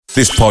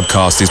This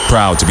podcast is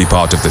proud to be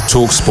part of the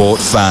TalkSport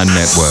Fan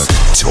Network.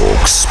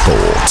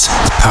 TalkSport.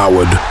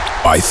 Powered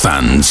by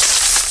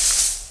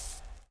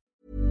fans.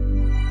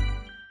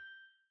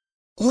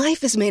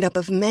 Life is made up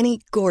of many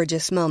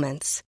gorgeous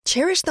moments.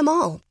 Cherish them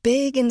all,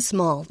 big and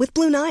small, with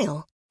Blue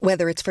Nile.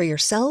 Whether it's for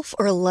yourself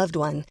or a loved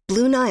one,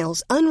 Blue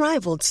Nile's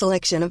unrivaled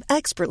selection of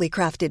expertly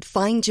crafted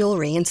fine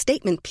jewelry and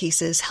statement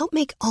pieces help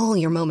make all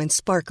your moments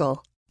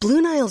sparkle. Blue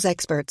Nile's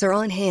experts are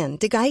on hand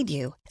to guide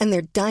you, and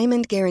their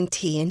diamond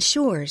guarantee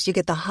ensures you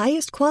get the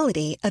highest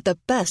quality at the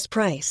best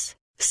price.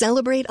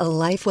 Celebrate a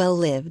life well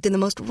lived in the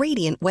most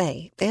radiant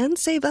way and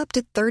save up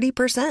to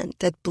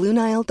 30% at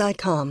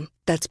BlueNile.com.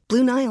 That's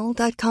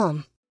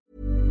BlueNile.com.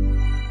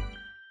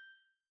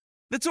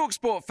 The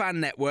TalkSport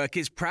Fan Network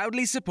is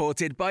proudly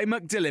supported by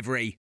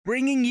McDelivery,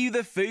 bringing you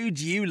the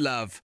food you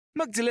love.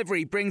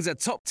 McDelivery brings a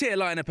top-tier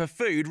lineup of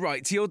food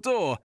right to your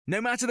door.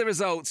 No matter the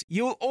result,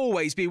 you'll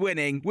always be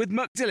winning with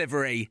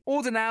McDelivery.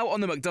 Order now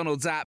on the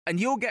McDonald's app and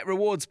you'll get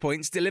rewards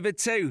points delivered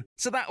too.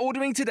 So that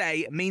ordering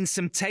today means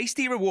some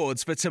tasty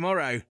rewards for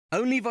tomorrow.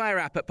 Only via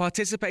app at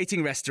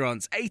participating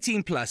restaurants.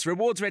 18 plus.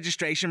 Rewards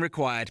registration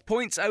required.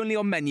 Points only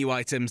on menu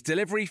items.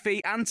 Delivery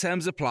fee and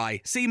terms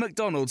apply. See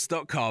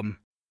mcdonalds.com.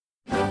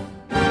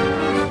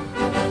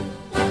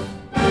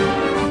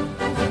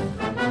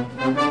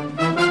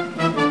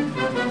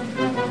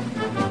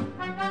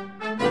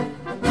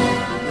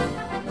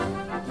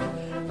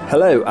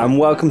 Hello and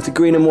welcome to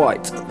Green and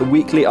White, the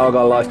weekly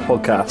Argyle Life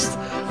podcast.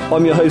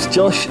 I'm your host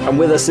Josh, and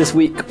with us this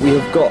week we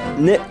have got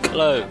Nick.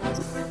 Hello.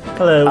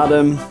 Hello.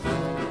 Adam.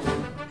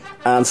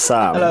 And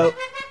Sam. Hello.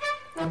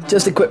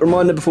 Just a quick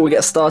reminder before we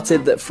get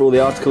started that for all the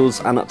articles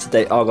and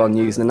up-to-date Argyle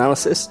news and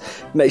analysis,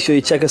 make sure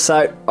you check us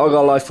out,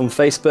 Argyle Life on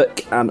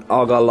Facebook and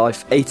Argyle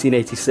Life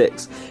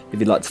 1886 if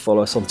you'd like to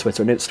follow us on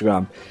Twitter and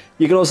Instagram.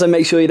 You can also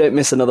make sure you don't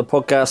miss another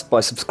podcast by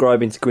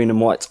subscribing to Green and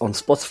White on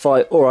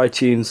Spotify or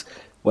iTunes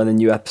when the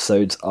new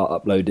episodes are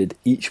uploaded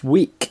each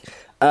week.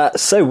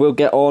 So we'll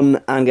get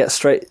on and get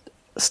straight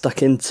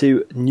stuck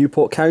into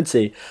Newport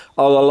County.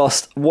 Argyle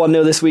lost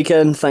 1-0 this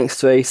weekend thanks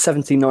to a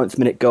 79th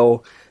minute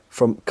goal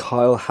from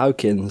Kyle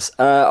Howkins.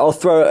 I'll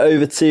throw it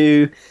over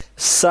to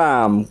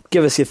Sam.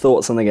 Give us your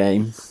thoughts on the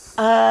game.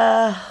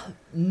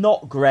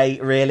 Not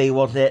great really,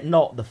 was it?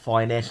 Not the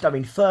finest. I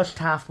mean, first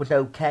half was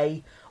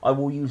okay. I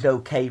will use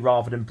okay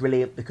rather than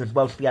brilliant because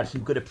whilst we had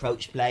some good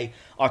approach play,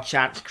 our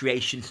chance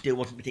creation still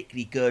wasn't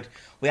particularly good.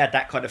 We had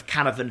that kind of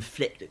Canavan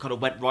flick that kind of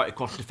went right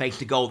across the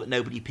face of goal that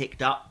nobody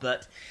picked up,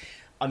 but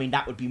I mean,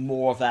 that would be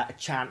more of a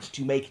chance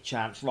to make a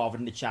chance rather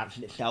than the chance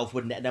in itself,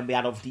 wouldn't it? And then we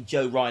had obviously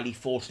Joe Riley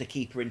forced the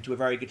keeper into a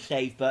very good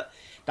save, but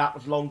that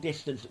was long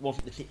distance. It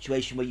wasn't the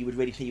situation where you would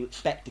really say you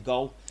expect a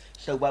goal.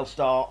 So whilst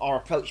our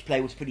approach play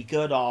was pretty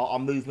good, our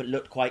movement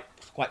looked quite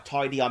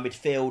tidy, our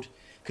midfield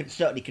could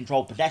certainly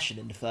control possession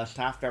in the first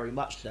half, very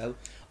much so.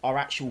 Our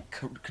actual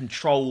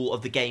control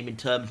of the game in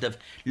terms of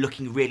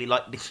looking really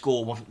like the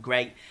score wasn't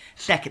great.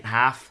 Second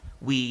half,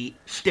 we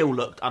still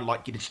looked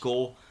unlikely to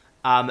score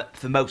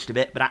for most of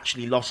it, but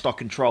actually lost our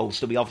control.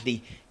 So we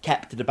obviously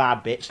kept the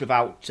bad bits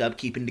without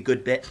keeping the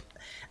good bits.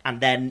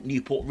 And then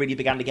Newport really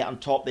began to get on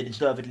top. They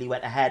deservedly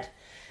went ahead.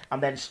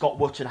 And then Scott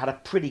Wootton had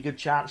a pretty good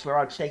chance where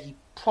I'd say he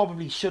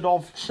probably should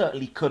have,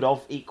 certainly could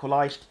have,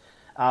 equalised.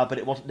 But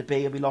it wasn't to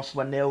be, and we lost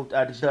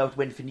 1-0. Deserved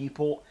win for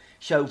Newport.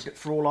 Shows that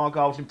for all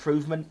Argyle's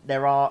improvement,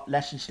 there are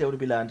lessons still to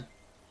be learned.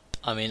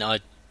 I mean,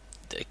 I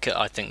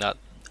think that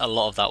a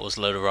lot of that was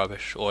a load of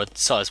rubbish, or a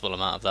sizable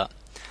amount of that.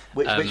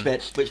 Which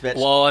bits?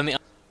 Well, I mean,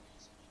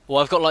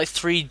 I've got like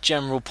 3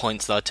 general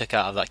points that I took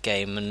out of that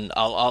game, and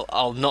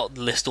I'll not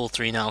list all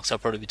 3 now because I'll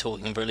probably be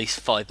talking for at least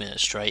 5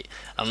 minutes straight,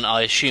 and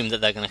I assume that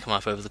they're going to come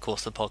up over the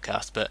course of the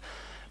podcast. But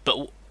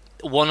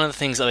one of the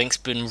things I think's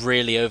been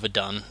really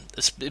overdone,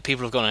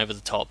 people have gone over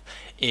the top,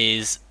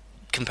 is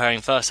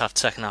comparing first half to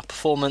second half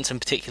performance. In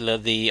particular,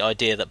 the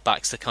idea that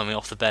Baxter coming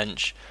off the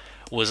bench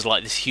was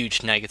like this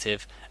huge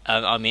negative.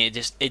 I mean,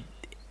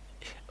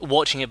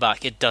 watching it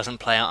back, it doesn't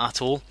play out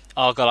at all.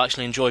 Argyle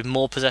actually enjoyed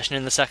more possession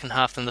in the second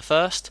half than the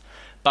first.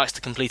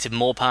 Baxter completed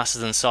more passes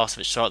than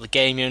Sarcevic throughout the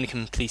game. He only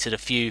completed a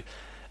few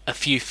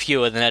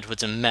fewer than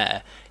Edwards and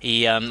Mayer.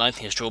 I think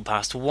he was drilled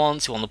past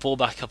once. He won the ball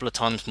back a couple of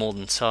times more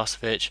than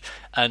Sarcevic.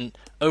 And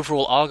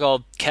overall,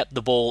 Argyle kept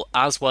the ball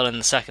as well in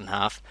the second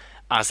half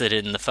as they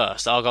did in the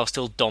first. Argyle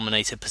still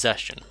dominated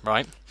possession,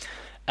 right?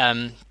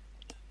 And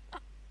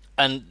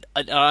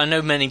I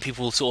know many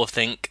people sort of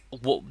think,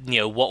 what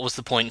was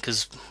the point?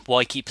 Because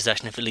why keep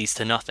possession if it leads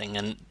to nothing?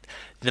 And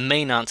the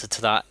main answer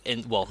to that,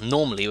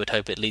 normally you would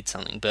hope it leads to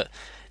something, but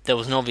there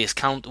was an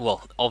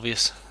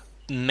obvious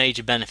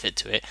major benefit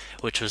to it,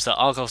 which was that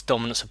Argyle's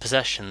dominance of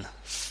possession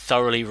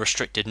thoroughly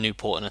restricted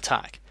Newport in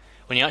attack.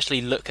 When you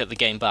actually look at the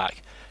game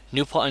back,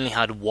 Newport only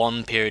had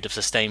one period of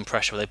sustained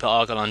pressure where they put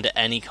Argyle under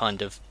any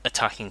kind of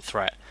attacking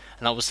threat,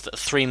 and that was the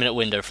 3-minute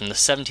window from the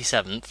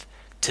 77th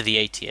to the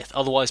 80th.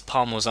 Otherwise,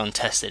 Palmer was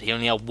untested. He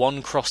only had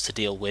one cross to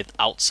deal with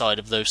outside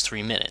of those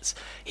 3 minutes.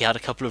 He had a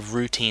couple of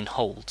routine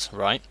holds,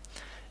 right?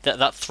 That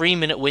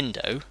 3-minute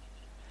window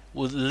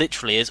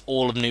literally is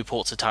all of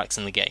Newport's attacks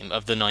in the game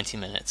of the 90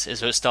 minutes.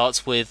 So it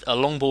starts with a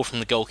long ball from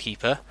the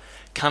goalkeeper.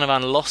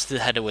 Canavan lost the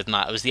header with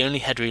Matt. It was the only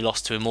header he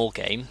lost to him all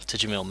game, to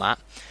Jamil Matt.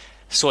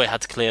 Sawyer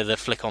had to clear the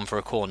flick on for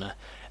a corner.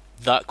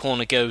 That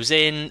corner goes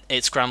in,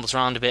 it scrambles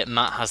around a bit,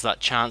 Matt has that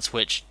chance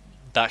which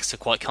Baxter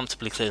quite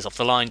comfortably clears off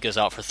the line, goes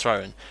out for a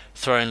throw-in.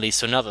 Throw-in leads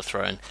to another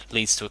throw-in,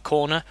 leads to a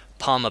corner.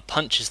 Palmer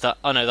punches that.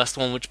 Oh no, that's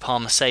the one which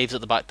Palmer saves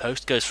at the back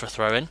post, goes for a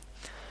throw-in.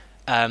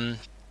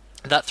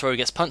 That throw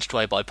gets punched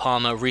away by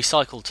Palmer,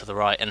 recycled to the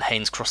right, and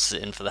Haynes crosses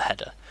it in for the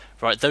header.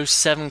 Right, those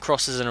 7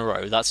 crosses in a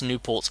row, that's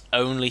Newport's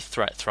only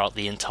threat throughout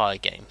the entire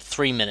game.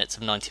 3 minutes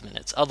of 90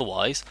 minutes.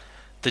 Otherwise,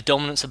 the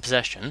dominance of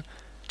possession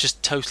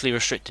just totally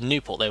restricted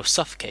Newport. They were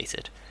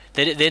suffocated.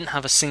 They didn't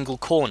have a single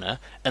corner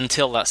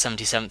until that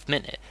 77th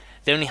minute.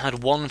 They only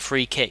had 1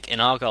 free kick in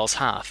Argyle's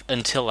half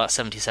until that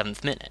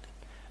 77th minute.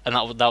 And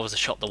that was a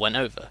shot that went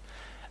over.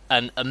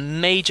 And a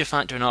major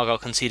factor in Argyle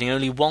conceding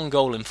only 1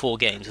 goal in 4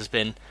 games has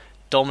been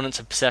dominance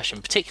of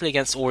possession, particularly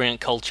against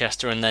Orient,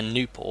 Colchester and then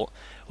Newport,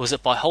 was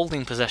that by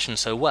holding possession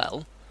so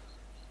well,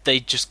 they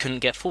just couldn't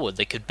get forward.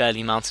 They could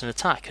barely mount an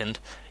attack. And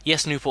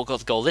yes, Newport got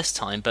the goal this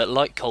time, but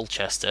like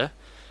Colchester,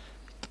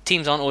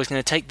 teams aren't always going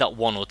to take that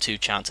 1 or 2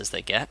 chances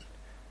they get.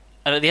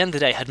 And at the end of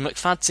the day, had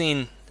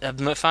McFadzean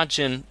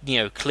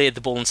cleared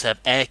the ball instead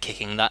of air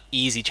kicking that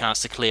easy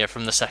chance to clear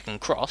from the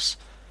second cross,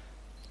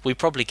 we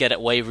probably get it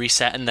away,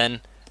 reset, and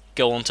then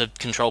go on to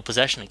control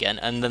possession again,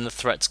 and then the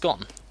threat's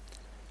gone.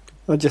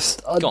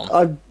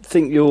 I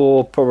think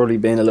you're probably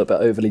being a little bit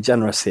overly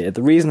generous here.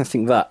 The reason I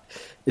think that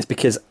is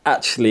because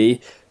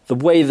actually the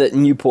way that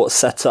Newport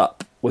set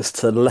up was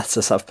to let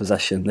us have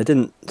possession. They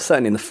didn't,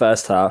 certainly in the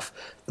first half,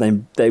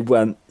 they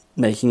weren't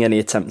making any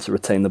attempt to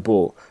retain the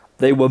ball.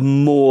 They were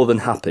more than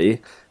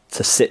happy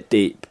to sit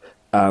deep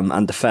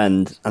and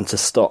defend and to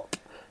stop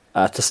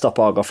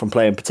Argyle from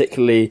playing,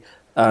 particularly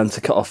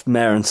to cut off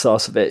Mayer and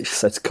Sarcevic,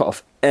 so to cut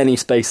off any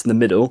space in the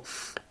middle.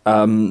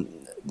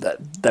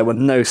 There were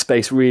no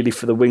space really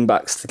for the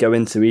wing-backs to go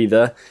into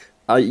either.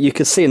 You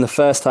could see in the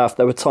first half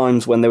there were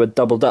times when they were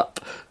doubled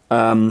up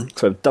on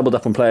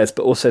players,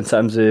 but also in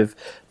terms of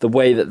the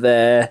way that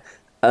their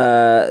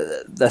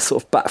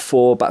sort of back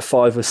 4, back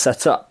 5 was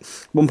set up.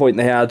 At one point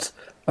they had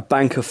a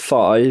bank of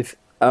 5,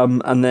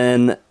 and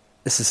then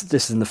this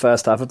is in the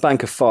first half, a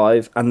bank of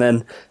 5, and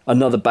then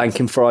another bank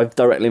in 5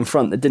 directly in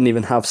front. They didn't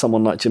even have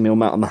someone like Jamil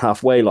Matt on the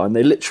halfway line.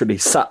 They literally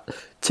sat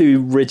 2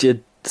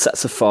 rigid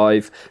sets of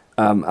 5,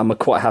 and were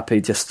quite happy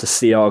just to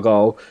see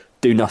Argyle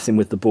do nothing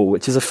with the ball,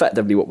 which is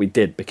effectively what we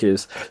did,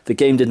 because the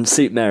game didn't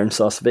suit Mayer and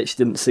Sarcevic,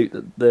 didn't suit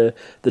the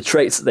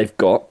traits that they've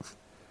got,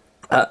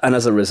 and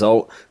as a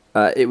result,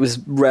 it was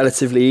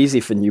relatively easy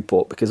for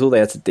Newport, because all they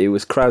had to do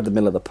was crowd the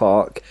middle of the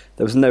park.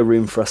 There was no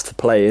room for us to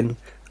play in,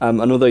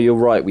 and although you're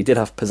right, we did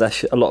have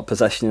a lot of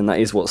possession, and that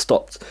is what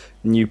stopped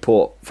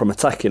Newport from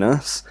attacking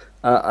us.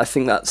 I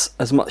think that's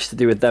as much to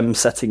do with them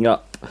setting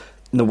up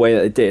in the way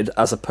that they did,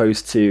 as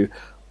opposed to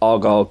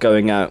Argyle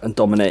going out and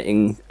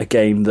dominating a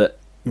game that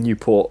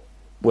Newport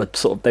would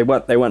sort of, they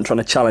weren't trying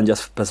to challenge us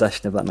for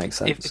possession, if that makes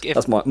sense.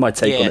 That's my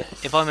take on it.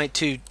 If I make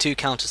two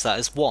counters to that,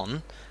 is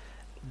one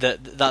that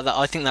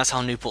I think that's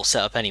how Newport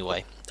set up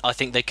anyway. I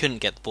think they couldn't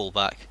get the ball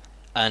back,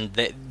 and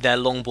their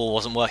long ball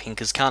wasn't working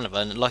because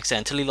Canavan, like I said,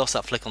 until he lost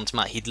that flick onto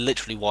Matt, he'd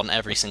literally won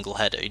every single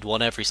header. He'd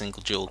won every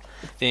single duel.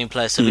 The only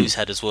players to lose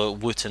headers were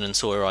Wootton and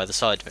Sawyer either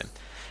side of him,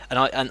 and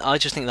I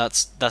just think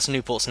that's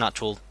Newport's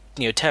natural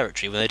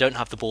territory. When they don't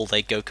have the ball,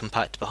 they go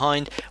compact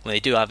behind. When they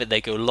do have it,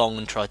 they go long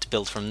and try to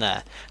build from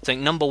there. So I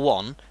think number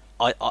one,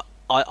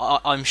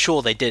 I'm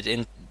sure they did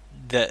in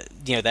that.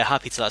 They're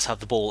happy to let us have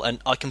the ball, and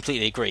I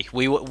completely agree.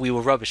 We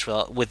were rubbish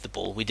with the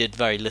ball. We did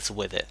very little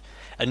with it,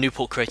 and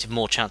Newport created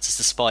more chances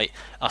despite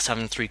us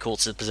having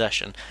 3/4 of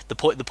possession. The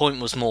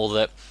point was more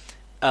that,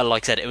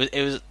 like I said,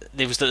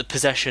 it was that the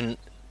possession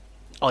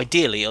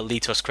ideally it'll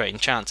lead to us creating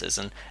chances,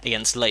 and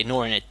against Leyton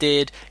Orient it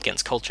did.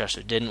 Against Colchester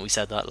it didn't. We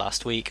said that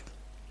last week.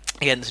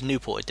 Against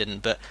Newport it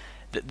didn't, but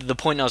the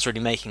point I was really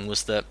making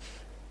was that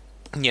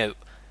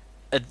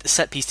a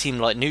set-piece team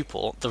like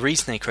Newport, the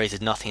reason they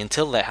created nothing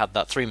until they had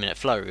that 3-minute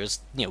flurry was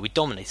we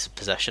dominated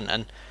possession,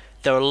 and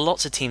there are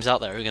lots of teams out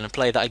there who are going to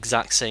play that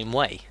exact same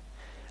way.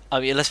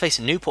 I mean, let's face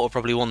it, Newport are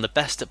probably one of the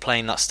best at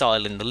playing that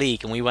style in the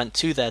league, and we went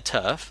to their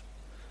turf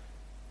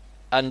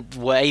and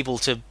were able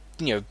to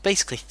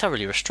basically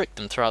thoroughly restrict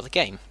them throughout the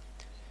game.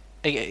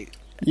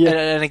 Yeah.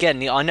 And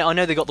again, I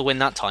know they got the win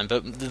that time,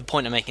 but the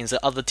point I'm making is that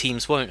other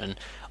teams won't, and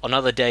on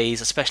other days,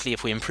 especially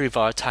if we improve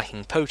our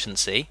attacking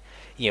potency,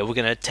 we're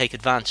going to take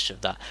advantage of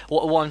that.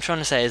 What I'm trying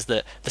to say is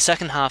that the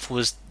second half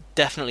was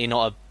definitely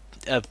not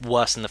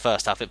worse than the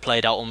first half. It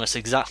played out almost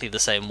exactly the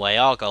same way.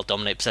 Argyle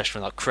dominate possession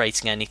without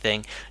creating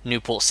anything.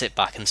 Newport sit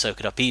back and soak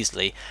it up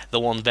easily. The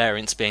one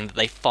variance being that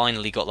they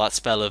finally got that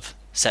spell of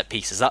set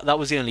pieces. That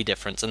was the only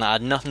difference, and that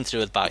had nothing to do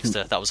with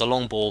Baxter. That was a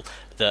long ball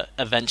that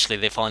eventually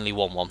they finally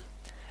won one.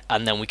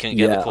 And then we couldn't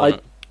get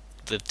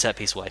the set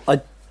piece away.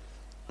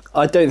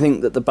 I don't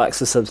think that the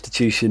Baxter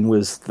substitution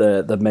was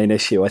the main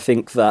issue. I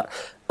think that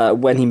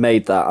when he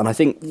made that, and I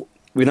think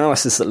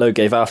analysis that Lowe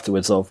gave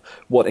afterwards of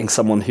wanting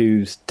someone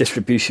whose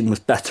distribution was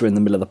better in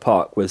the middle of the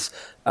park was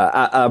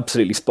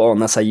absolutely spot on.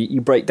 That's how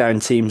you break down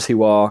teams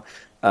who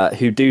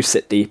do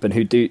sit deep and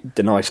who do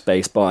deny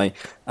space by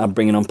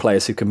bringing on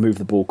players who can move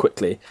the ball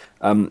quickly.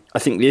 I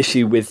think the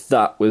issue with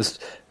that was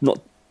not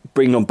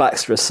bringing on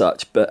Baxter as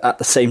such, but at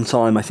the same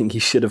time, I think he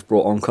should have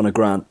brought on Conor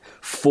Grant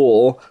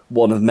for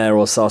one of Maher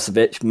or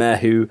Sarcevic. Maher,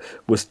 who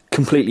was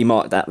completely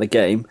marked out of the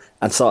game,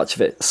 and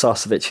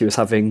Sarcevic, who was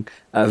having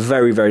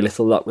very, very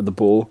little luck with the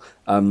ball,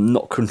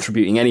 not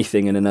contributing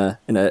anything in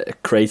a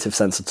creative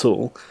sense at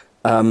all.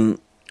 And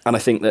I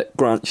think that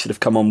Grant should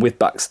have come on with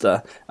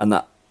Baxter, and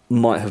that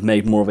might have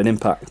made more of an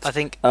impact. I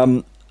think.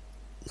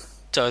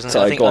 I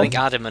think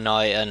Adam and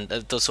I, and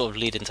the sort of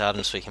lead into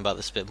Adam speaking about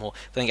this a bit more,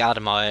 I think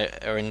Adam and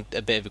I are in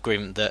a bit of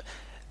agreement that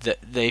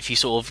if you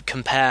sort of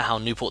compare how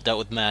Newport dealt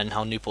with Maher and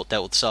how Newport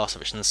dealt with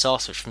Sarcevic, and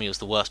Sarcevic for me was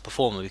the worst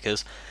performer,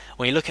 because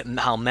when you look at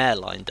how Maher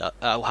lined up,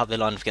 how they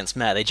lined up against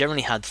Maher, they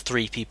generally had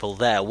three people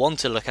there, one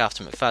to look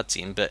after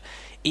McFadzean, but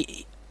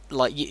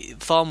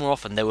far more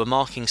often they were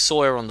marking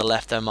Sawyer on the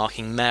left, they were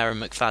marking Maher and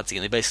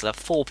McFadzean. They basically have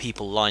four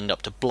people lined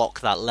up to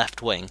block that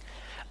left wing,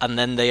 and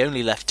then they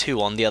only left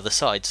two on the other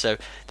side. So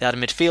they had a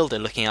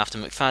midfielder looking after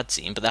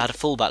McFadzean, but they had a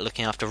fullback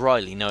looking after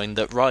Riley, knowing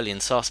that Riley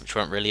and Sarcevic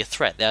weren't really a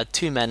threat. They had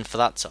two men for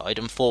that side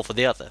and four for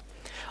the other.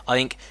 I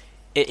think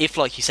if,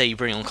 like you say, you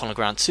bring on Conor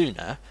Grant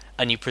sooner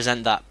and you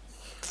present that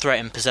threat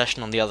in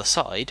possession on the other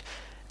side,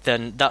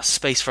 then that's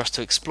space for us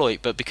to exploit.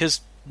 But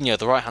because the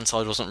right hand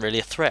side wasn't really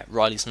a threat,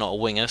 Riley's not a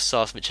winger,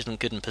 Sarcevic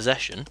isn't good in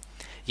possession,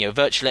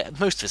 virtually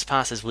most of his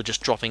passes were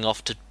just dropping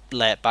off to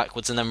lay it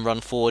backwards and then run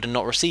forward and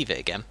not receive it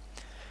again.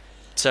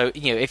 So,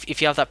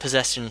 if you have that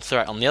possession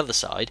threat on the other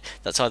side,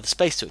 that's either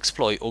space to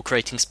exploit or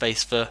creating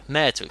space for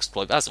Maher to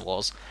exploit. But as it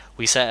was,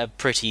 we set a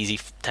pretty easy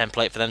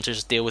template for them to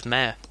just deal with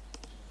Maher.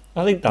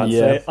 I think that's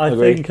it. I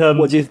think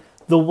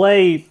the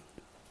way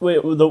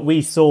that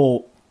we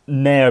saw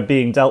Maher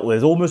being dealt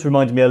with almost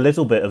reminded me a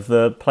little bit of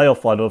the playoff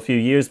final a few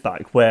years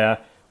back, where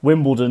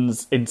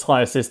Wimbledon's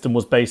entire system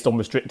was based on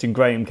restricting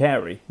Graham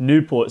Carey.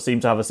 Newport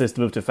seemed to have a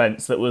system of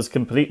defence that was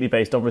completely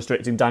based on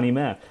restricting Danny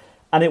Maher.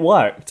 And it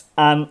worked.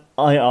 And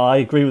I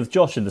agree with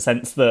Josh in the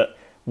sense that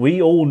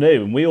we all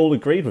knew, and we all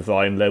agreed with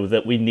Ryan Lowe,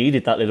 that we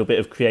needed that little bit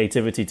of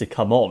creativity to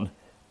come on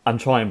and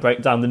try and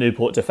break down the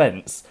Newport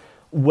defence.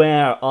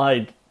 Where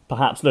I'd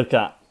perhaps look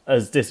at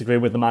as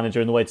disagreeing with the manager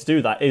and the way to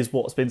do that is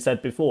what's been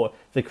said before.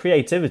 The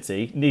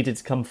creativity needed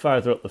to come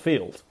further up the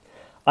field.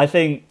 I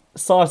think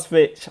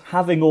Sarcevic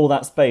having all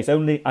that space,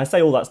 only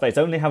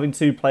having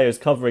two players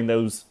covering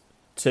those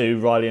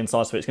two, Riley and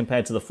Sarcevic,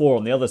 compared to the four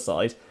on the other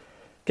side,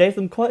 gave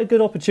them quite a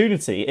good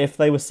opportunity, if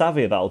they were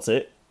savvy about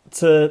it,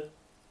 to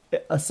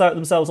assert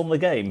themselves on the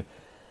game.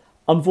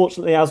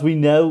 Unfortunately, as we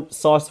know,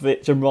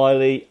 Sarcevic and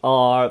Riley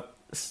are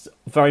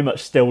very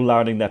much still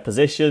learning their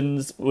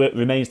positions. It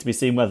remains to be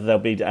seen whether they'll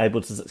be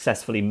able to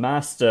successfully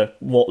master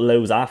what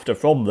Lowe's after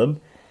from them.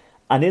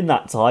 And in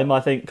that time, I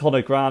think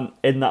Conor Grant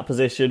in that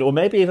position, or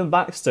maybe even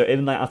Baxter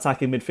in that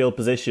attacking midfield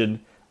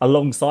position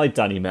alongside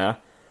Danny Maher,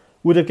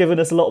 would have given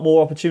us a lot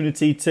more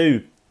opportunity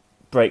to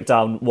break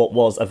down what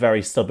was a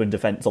very stubborn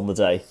defence on the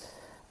day.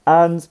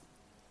 And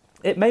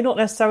it may not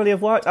necessarily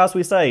have worked. As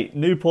we say,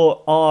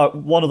 Newport are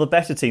one of the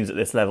better teams at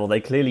this level. They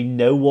clearly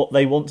know what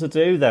they want to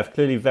do. They're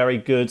clearly very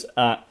good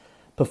at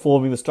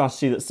performing the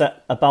strategy that's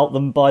set about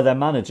them by their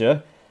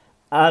manager.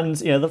 And,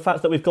 the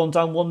fact that we've gone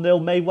down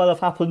 1-0 may well have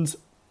happened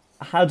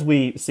had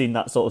we seen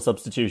that sort of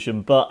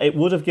substitution, but it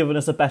would have given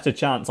us a better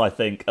chance, I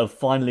think, of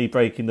finally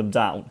breaking them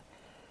down.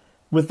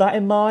 With that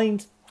in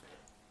mind,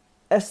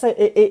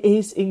 it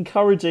is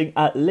encouraging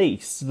at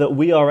least that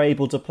we are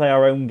able to play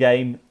our own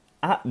game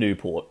at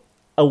Newport.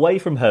 Away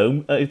from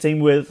home, a team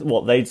with,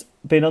 they'd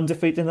been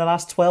undefeated in the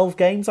last 12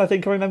 games, I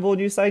think I remember when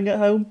you saying at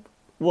home.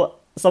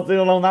 Something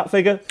along that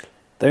figure?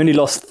 They only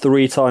lost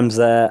 3 times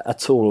there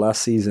at all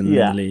last season in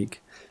the league.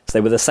 So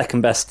they were the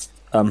second best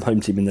home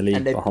team in the league.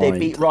 And they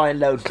beat Ryan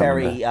Lowe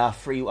Berry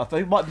 3. I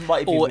think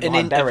might be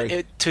behind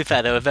Berry. To be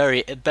fair, they were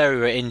Berry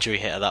were injury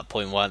hit at that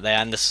point, weren't they?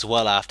 And this is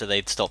well after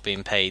they'd stopped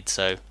being paid,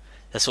 so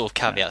there's sort of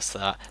caveats to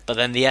that. But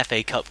then the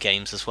FA Cup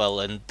games as well,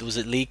 and was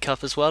it League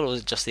Cup as well, or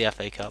was it just the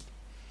FA Cup?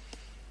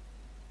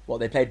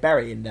 They played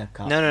Bury in the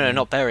cup? No,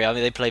 not Bury. I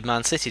mean, they played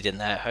Man City, didn't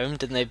they, at home?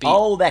 Didn't they beat...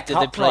 Oh, their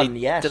cup run,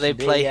 yes. Did they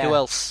play who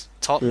else?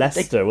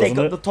 Leicester, wasn't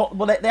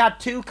it? They had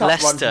 2 cup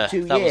Leicester, runs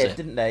in 2 years,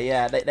 didn't they?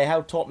 Yeah, they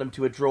held Tottenham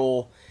to a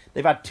draw.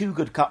 They've had 2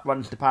 good cup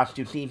runs the past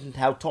 2 seasons,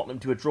 held Tottenham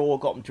to a draw,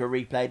 got them to a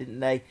replay, didn't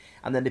they?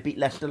 And then they beat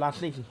Leicester last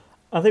season.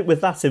 I think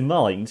with that in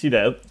mind,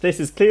 this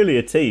is clearly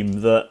a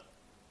team that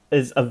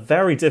is a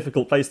very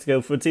difficult place to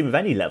go for a team of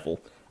any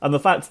level. And the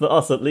fact that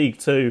us at League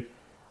 2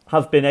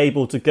 have been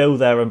able to go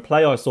there and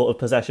play our sort of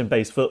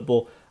possession-based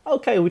football,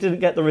 okay, we didn't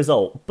get the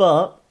result,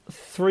 but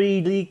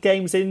 3 league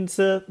games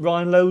into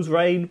Ryan Lowe's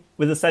reign,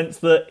 with a sense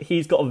that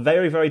he's got a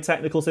very, very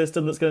technical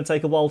system that's going to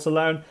take a while to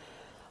learn,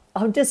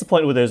 I'm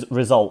disappointed with his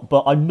result,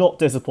 but I'm not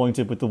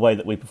disappointed with the way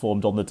that we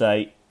performed on the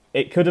day.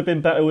 It could have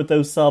been better with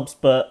those subs,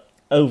 but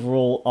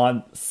overall,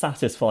 I'm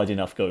satisfied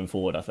enough going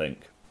forward, I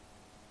think.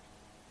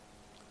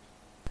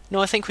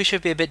 No, I think we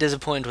should be a bit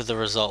disappointed with the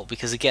result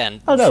because, again,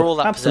 for all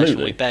that absolutely.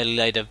 possession, we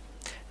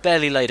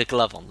barely laid a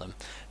glove on them.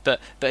 But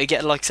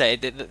again, like I say,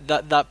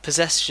 that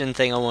possession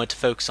thing I wanted to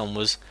focus on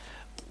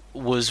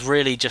was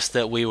really just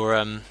that we were,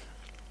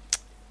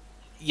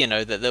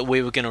 that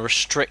we were going to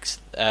restrict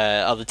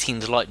other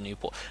teams like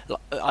Newport.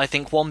 I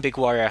think one big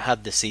worry I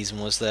had this season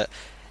was that,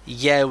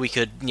 we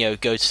could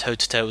go toe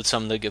to toe with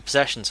some of the good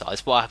possession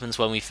sides. What happens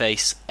when we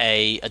face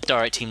a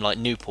direct team like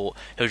Newport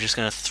who are just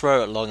going to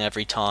throw it long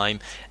every time?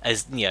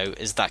 Is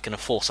that going to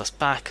force us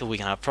back? Are we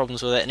going to have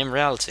problems with it? And in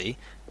reality,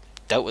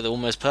 dealt with it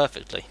almost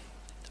perfectly.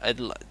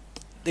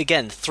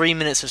 Again, 3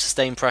 minutes of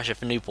sustained pressure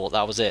for Newport.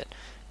 That was it.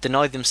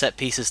 Denied them set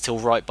pieces till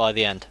right by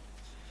the end.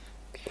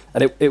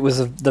 And it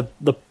was the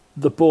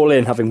ball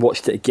in. Having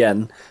watched it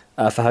again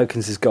for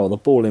Hawkins' goal, the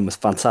ball in was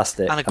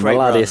fantastic. And the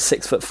lad is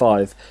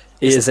 6'5".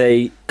 He is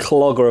a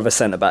clogger of a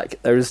centre back.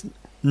 There is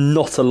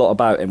not a lot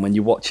about him when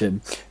you watch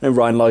him. And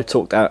Ryan Lowe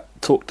talked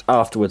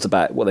afterwards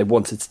about what they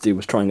wanted to do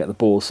was try and get the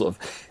ball sort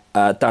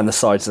of down the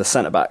sides of the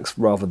centre backs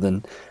rather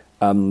than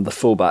the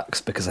full backs,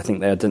 because I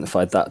think they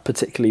identified that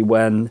particularly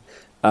when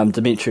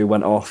Dimitri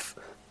went off.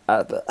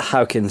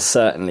 Hawkins,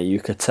 certainly you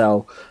could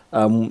tell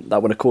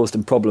that would have caused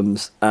him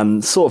problems,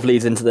 and sort of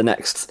leads into the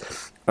next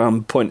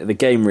point of the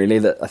game really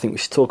that I think we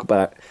should talk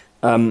about.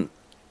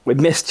 We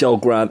missed Joel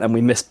Grant and we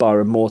missed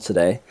Byron Moore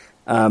today.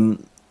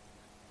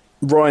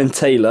 Ryan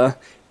Taylor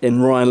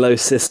in Ryan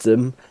Lowe's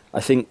system, I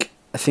think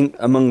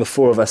among the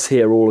four of us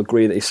here all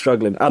agree that he's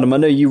struggling. Adam, I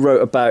know you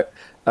wrote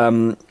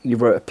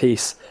a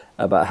piece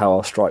about how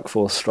our strike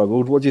force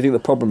struggled. What do you think the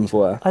problems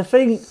were? I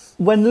think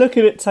when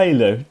looking at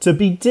Taylor, to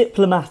be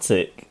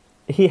diplomatic,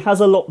 he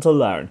has a lot to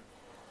learn.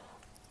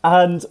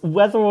 And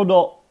whether or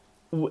not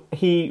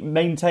he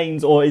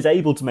maintains or is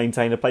able to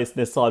maintain a place in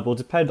this side will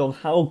depend on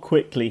how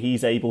quickly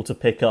he's able to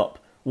pick up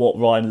what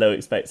Ryan Lowe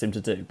expects him to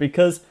do.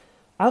 Because,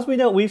 as we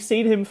know, we've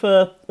seen him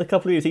for a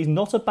couple of years. He's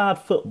not a bad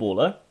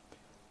footballer.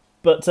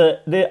 But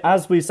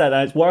as we said,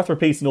 and it's worth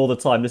repeating all the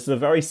time, this is a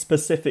very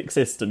specific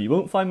system. You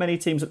won't find many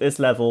teams at this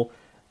level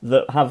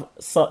that have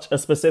such a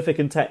specific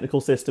and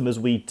technical system as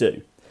we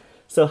do.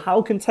 So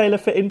how can Taylor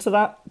fit into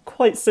that?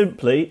 Quite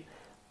simply,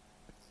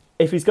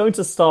 if he's going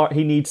to start,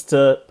 he needs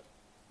to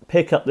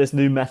pick up this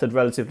new method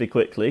relatively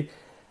quickly.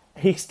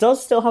 He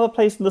does still have a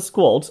place in the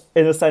squad,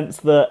 in the sense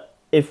that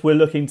if we're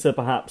looking to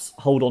perhaps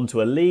hold on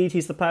to a lead,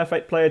 he's the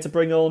perfect player to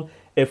bring on.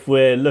 If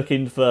we're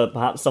looking for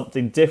perhaps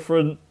something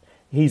different,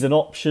 he's an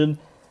option.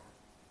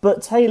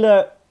 But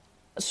Taylor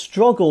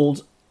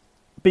struggled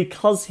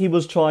because he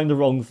was trying the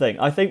wrong thing.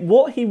 I think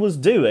what he was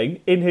doing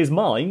in his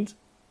mind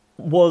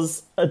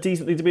was a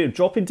decent thing to be doing.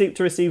 Dropping deep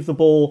to receive the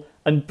ball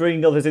and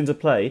bringing others into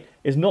play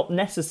is not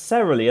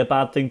necessarily a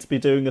bad thing to be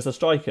doing as a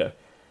striker.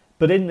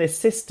 But in this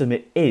system,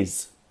 it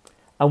is.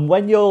 And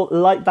when you're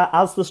like that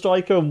as the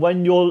striker, and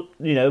when you're,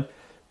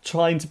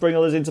 trying to bring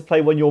others into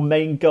play, when your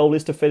main goal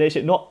is to finish,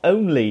 it not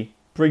only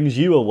brings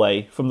you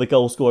away from the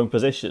goal-scoring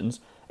positions,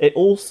 it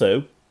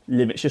also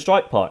limits your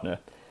strike partner.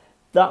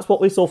 That's what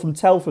we saw from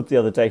Telford the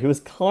other day, who was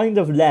kind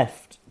of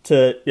left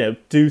to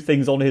do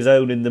things on his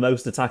own in the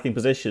most attacking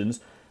positions,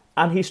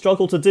 and he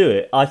struggled to do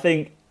it. I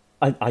think,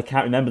 I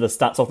can't remember the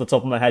stats off the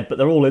top of my head, but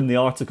they're all in the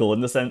article,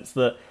 in the sense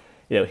that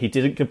he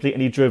didn't complete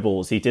any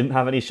dribbles, he didn't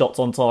have any shots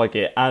on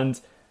target, and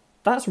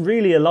that's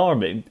really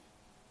alarming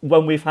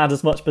when we've had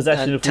as much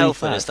possession as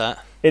Telford, we've had. is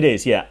that? It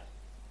is, yeah.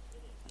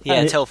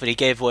 Yeah, Telford, he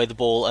gave away the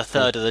ball a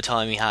third of the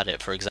time he had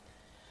it, for example.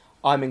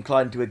 I'm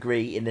inclined to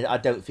agree in that I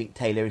don't think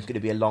Taylor is going to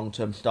be a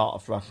long-term starter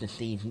for us this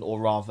season, or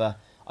rather,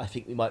 I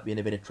think we might be in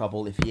a bit of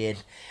trouble if he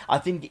is. I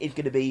think it's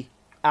going to be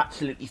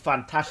absolutely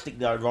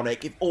fantastically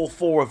ironic if all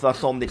four of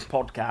us on this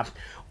podcast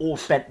all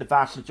spent the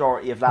vast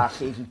majority of last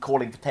season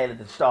calling for Taylor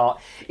to start,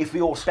 if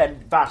we all spent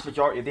the vast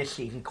majority of this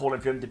season calling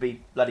for him to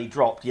be bloody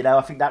dropped.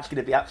 I think that's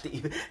going to be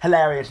absolutely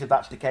hilarious if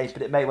that's the case,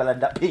 but it may well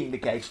end up being the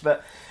case.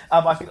 But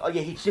I think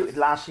he suited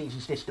last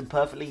season's system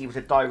perfectly. He was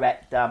a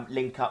direct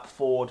link-up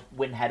forward,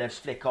 win headers,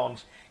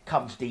 flick-ons,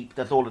 comes deep,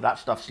 does all of that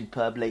stuff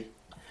superbly.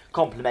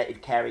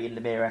 Complemented Kerry and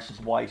Lemiras as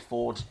wide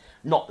forwards.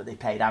 Not that they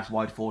played as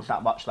wide forwards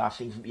that much last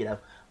season,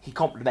 he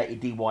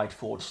complemented the wide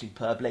forward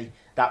superbly.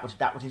 That was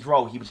his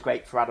role. He was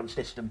great for Adam's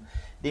system.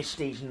 This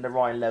season, the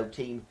Ryan Lowe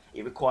team,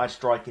 it requires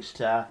strikers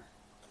to.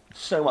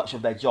 So much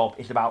of their job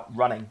is about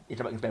running.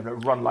 It's about being able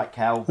to run like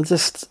hell.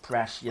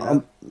 Press.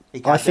 I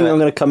think I'm going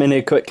to come in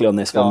here quickly on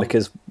this one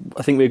because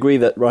I think we agree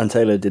that Ryan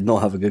Taylor did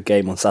not have a good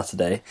game on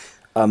Saturday.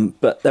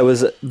 But there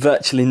was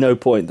virtually no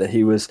point that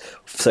he was.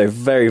 So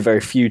very,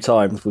 very few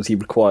times was he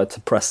required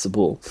to press the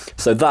ball.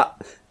 So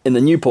that in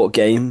the Newport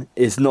game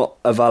is not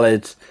a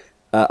valid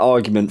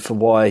argument for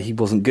why he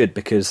wasn't good,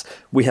 because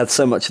we had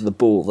so much of the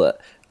ball that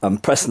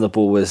pressing the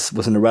ball was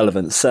an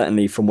irrelevance,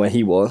 certainly from where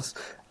he was,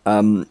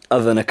 other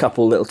than a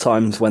couple little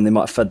times when they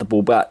might have fed the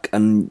ball back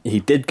and he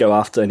did go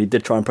after and he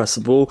did try and press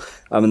the ball,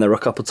 and there were a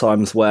couple of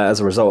times where as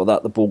a result of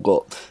that the ball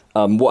got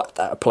whacked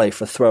out of play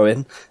for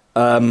throw-in.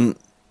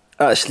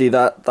 Actually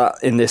that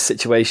in this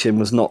situation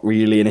was not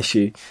really an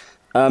issue.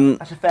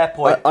 That's a fair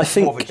point. I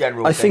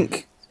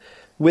think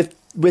with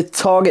with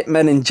target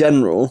men in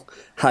general,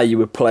 how you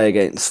would play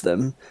against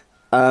them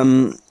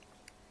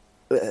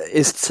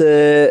is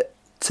to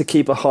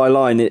keep a high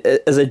line.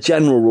 As a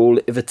general rule,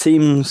 if a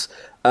team's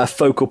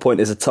focal point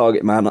is a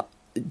target man,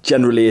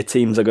 generally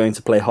teams are going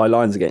to play high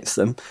lines against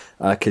them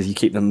because you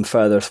keep them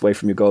further away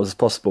from your goals as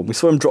possible. We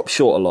saw him drop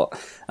short a lot,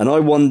 and I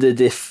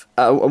wondered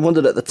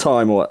at the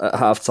time or at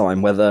half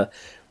time whether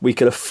we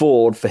could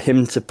afford for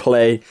him to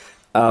play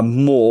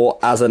more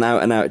as an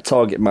out-and-out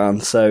target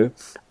man. So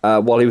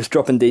while he was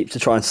dropping deep to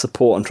try and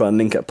support and try and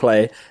link up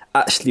play,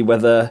 actually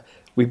whether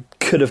we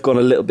could have gone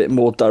a little bit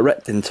more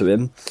direct into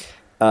him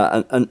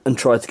and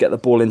tried to get the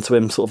ball into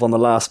him sort of on the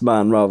last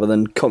man rather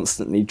than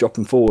constantly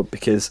dropping forward,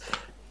 because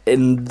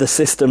in the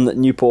system that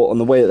Newport, and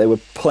the way that they were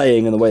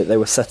playing and the way that they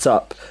were set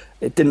up,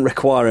 it didn't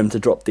require him to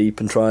drop deep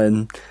and try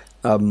and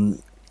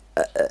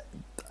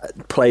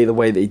play the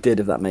way that he did,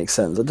 if that makes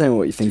sense. I don't know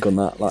what you think on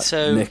that,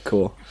 Nick,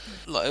 or...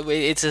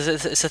 It's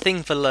a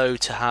thing for Lowe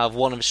to have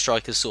one of his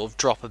strikers sort of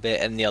drop a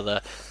bit and the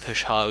other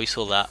push high. We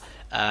saw that.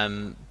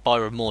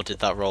 Byron Moore did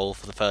that role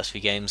for the first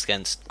few games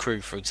against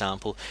Crewe, for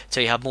example.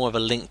 So you have more of a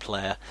link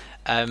player.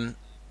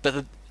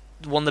 But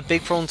one of the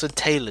big problems with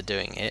Taylor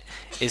doing it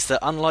is that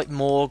unlike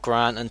Moore,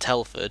 Grant and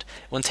Telford,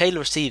 when Taylor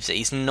receives it,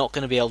 he's not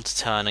going to be able to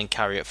turn and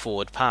carry it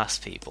forward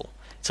past people.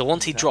 So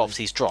once he drops,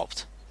 he's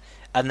dropped.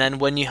 And then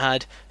when you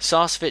had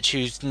Sarcevic,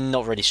 who's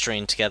not really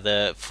stringing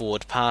together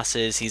forward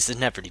passes, he's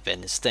never really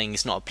been his thing.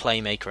 He's not a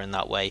playmaker in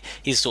that way.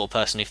 He's the sort of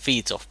person who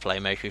feeds off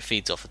playmaker, who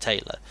feeds off a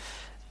Taylor.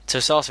 So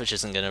Sarcevic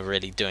isn't going to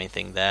really do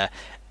anything there.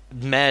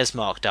 Mayor's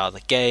marked out of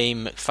the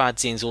game.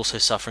 McFadzean's also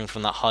suffering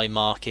from that high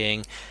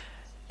marking.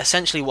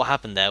 Essentially what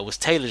happened there was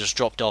Taylor just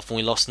dropped off and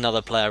we lost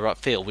another player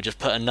upfield. We just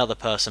put another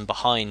person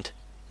behind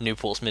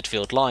Newport's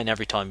midfield line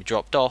every time he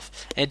dropped off,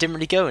 and it didn't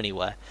really go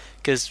anywhere.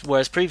 Because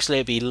whereas previously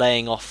it'd be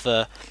laying off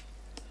for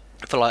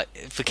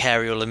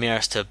Carey or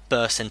Lemieux to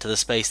burst into the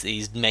space that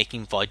he's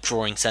making by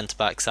drawing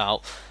centre-backs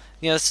out,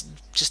 this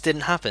just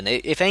didn't happen.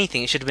 If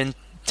anything, it should have been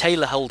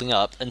Taylor holding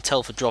up and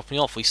Telford dropping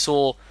off. We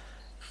saw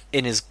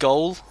in his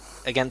goal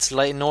against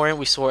Leyton Orient,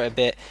 we saw it a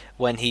bit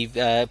when he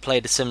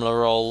played a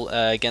similar role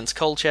against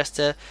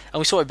Colchester, and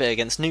we saw it a bit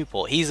against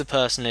Newport. He's a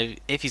person who,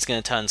 if he's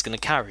going to turn, is going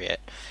to carry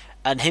it,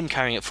 and him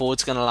carrying it forward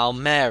is going to allow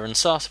Mayer and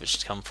Sarcevic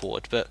to come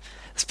forward. But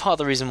that's part of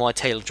the reason why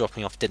Taylor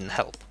dropping off didn't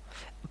help.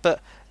 But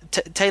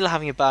Taylor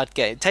having a bad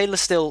game. Taylor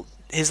still,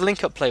 his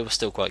link-up play was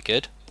still quite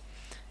good.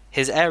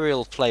 His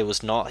aerial play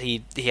was not.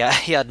 He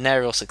had an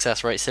aerial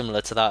success rate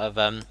similar to that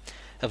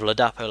of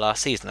Ladapo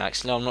last season.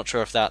 Actually, I'm not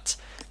sure if that's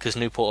because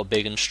Newport are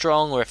big and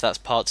strong, or if that's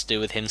part to do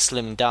with him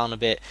slimming down a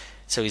bit,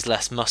 so he's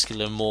less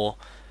muscular and more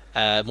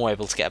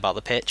able to get about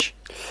the pitch.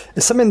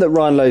 It's something that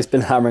Ryan Lowe's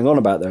been hammering on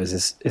about, though,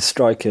 is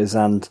strikers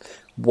and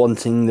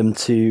wanting them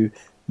to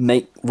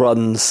make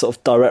runs, sort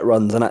of direct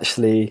runs, and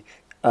actually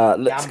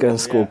let's go and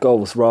score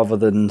goals rather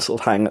than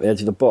sort of hang at the edge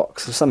of the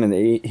box. It's something that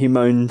he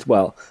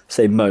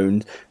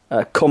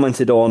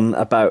commented on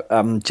about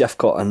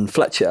Jeffcott and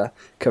Fletcher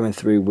coming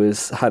through,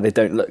 was how they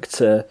don't look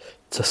to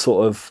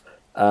sort of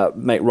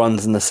make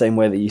runs in the same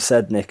way that you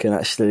said, Nick, and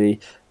actually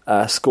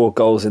score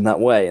goals in that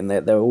way, and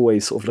they're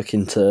always sort of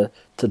looking to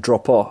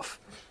drop off.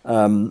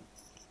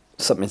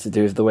 Something to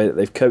do with the way that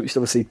they've coached.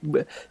 Obviously,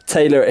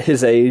 Taylor at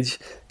his age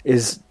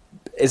is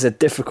a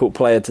difficult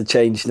player to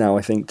change now,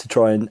 I think, to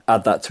try and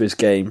add that to his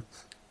game.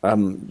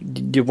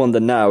 You wonder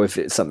now if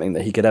it's something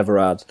that he could ever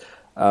add.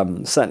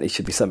 Certainly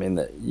should be something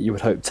that you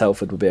would hope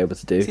Telford would be able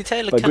to do. See, I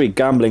agree,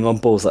 gambling on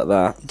balls like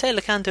that.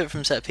 Taylor can do it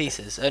from set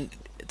pieces, and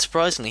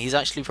surprisingly, he's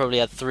actually probably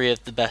had three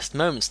of the best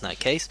moments in that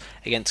case.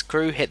 Against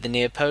Crewe, hit the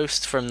near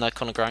post from the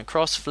Conor Grant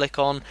cross, flick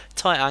on,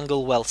 tight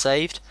angle, well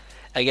saved.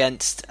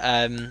 Against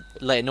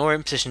Leyton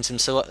Orient, positions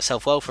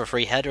himself well for a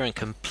free header and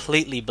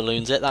completely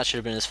balloons it. That should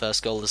have been his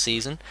first goal of the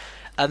season.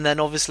 And then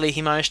obviously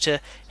he managed to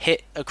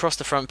hit across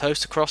the front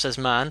post, across his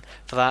man,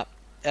 for that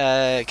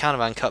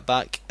Canavan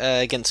cutback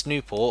against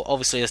Newport.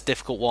 Obviously a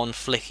difficult one,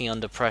 flicking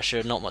under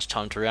pressure, not much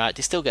time to react.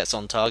 He still gets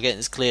on target and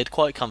is cleared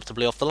quite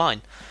comfortably off the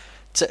line.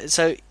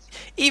 So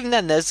even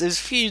then there's a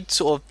few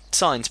sort of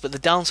signs, but the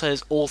downside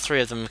is all three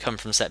of them come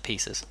from set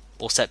pieces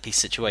or set piece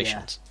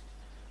situations.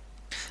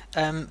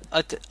 On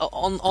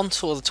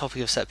sort of the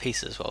topic of set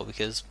pieces as well,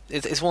 because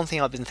it's one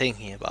thing I've been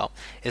thinking about,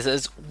 is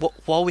that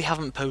while we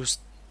haven't posed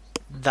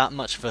that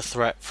much of a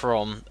threat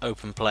from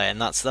open play,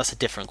 and that's a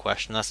different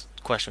question. That's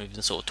a question we've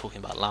been sort of talking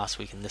about last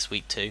week and this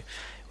week too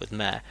with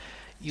Mayor.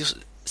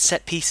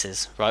 Set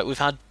pieces, right? We've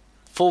had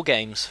 4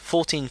 games,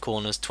 14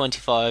 corners,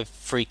 25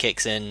 free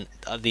kicks in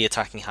the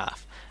attacking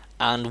half,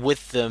 and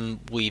with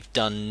them we've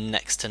done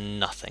next to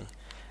nothing.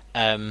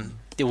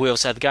 We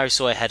also had the Gary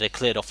Sawyer header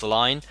cleared off the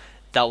line.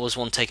 That was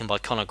one taken by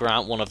Conor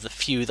Grant, one of the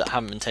few that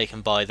haven't been taken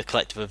by the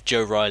collective of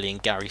Joe Riley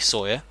and Gary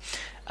Sawyer.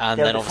 And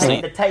then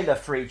obviously the Taylor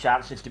 3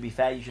 chances, to be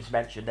fair, you just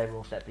mentioned they were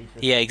all set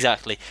pieces. Yeah,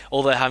 exactly.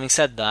 Although having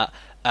said that,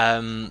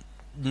 neither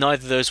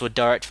of those were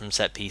direct from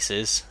set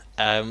pieces.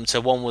 So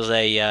one was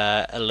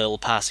a little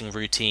passing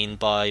routine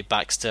by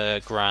Baxter,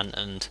 Grant,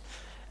 and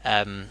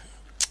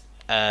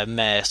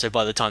Mayer. So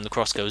by the time the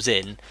cross goes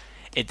in,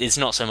 it's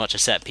not so much a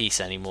set piece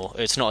anymore.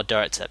 It's not a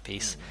direct set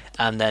piece.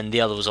 And then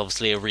the other was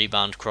obviously a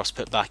rebound cross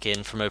put back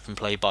in from open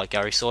play by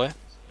Gary Sawyer.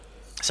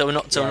 So we're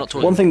not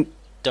talking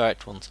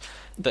direct ones.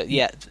 But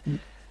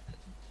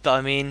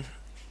I mean,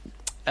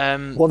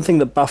 one thing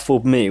that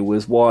baffled me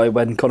was why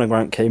when Conor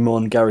Grant came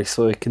on, Gary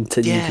Sawyer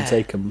continued to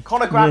take them.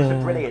 Conor Grant's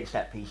a brilliant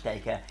set piece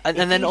taker. And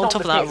then on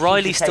top of that,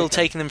 Riley's still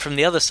taking them from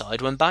the other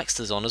side when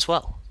Baxter's on as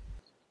well.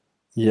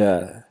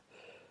 Yeah.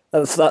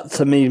 That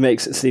to me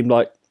makes it seem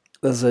like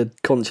there's a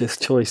conscious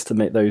choice to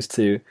make those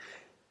two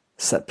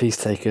set piece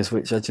takers,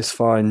 which I just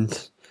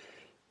find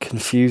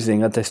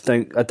confusing. I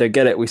don't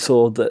get it. We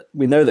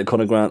know that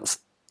Conor Grant's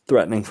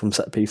threatening from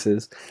set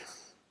pieces,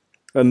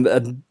 and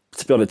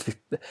to be honest,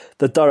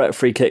 the direct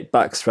free kick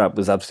backstrap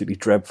was absolutely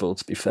dreadful.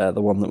 To be fair,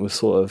 the one that was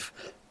sort of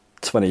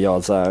 20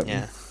 yards out.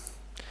 Yeah,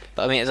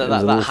 but I mean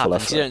that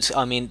happens. You don't.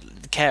 I mean,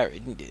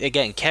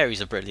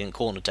 Carey's a brilliant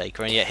corner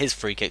taker, and yet his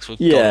free kicks were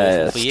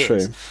god-awful for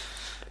years.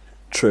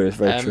 True,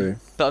 very true.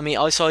 But I mean,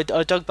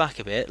 I dug back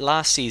a bit.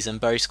 Last season,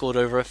 Bury scored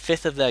over a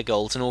fifth of their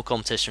goals in all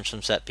competitions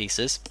from set piece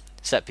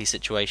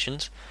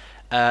situations.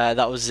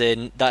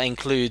 That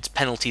includes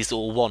penalties that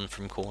were won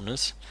from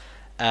corners.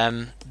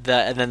 And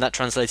then that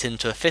translates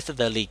into a fifth of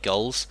their league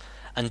goals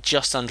and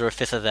just under a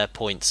fifth of their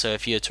points. So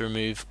if you were to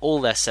remove all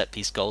their set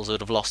piece goals, they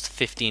would have lost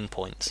 15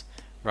 points,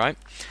 right?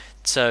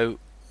 So,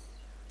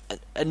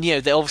 and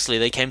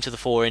they came to the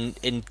fore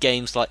in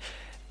games like,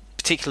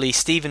 particularly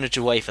Stevenage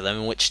away for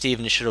them, in which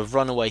Stevenage should have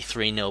run away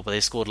 3-0, but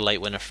they scored a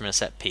late winner from a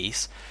set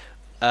piece.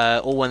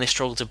 Or when they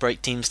struggled to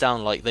break teams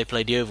down, like they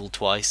played Yeovil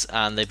twice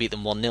and they beat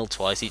them 1-0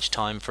 twice, each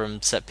time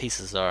from set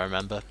pieces, I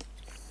remember.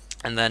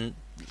 And then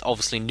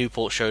obviously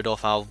Newport showed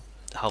off how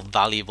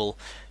valuable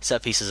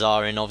set pieces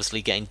are in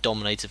obviously getting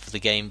dominated for the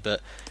game,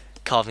 but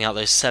carving out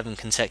those 7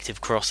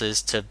 consecutive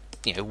crosses to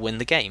win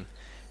the game.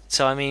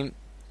 So I mean,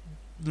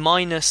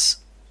 minus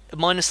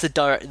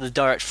the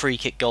direct free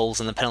kick goals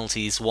and the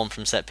penalties won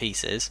from set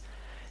pieces,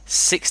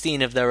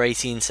 16 of their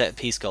 18 set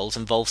piece goals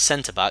involve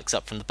centre backs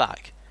up from the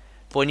back.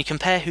 But when you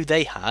compare who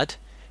they had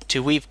to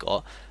who we've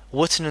got,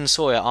 Wootton and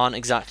Sawyer aren't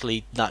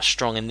exactly that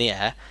strong in the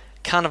air.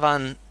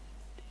 Canavan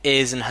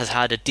is and has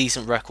had a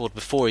decent record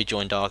before he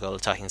joined Argyle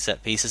attacking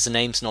set pieces, and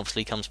Aimson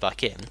obviously comes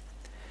back in.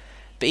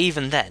 But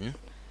even then,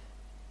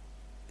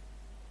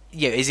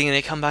 is he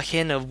going to come back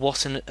in? Are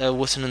Wootton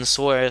and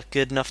Sawyer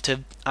good enough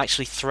to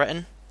actually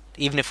threaten?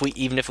 Even if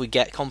we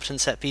get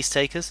competent set piece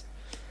takers?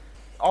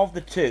 Of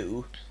the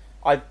two,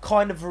 I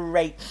kind of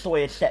rate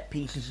Sawyer's set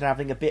pieces as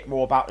having a bit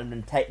more about them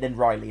than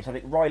Riley's. I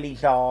think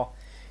Riley's are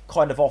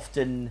kind of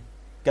often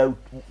go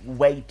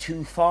way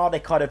too far. They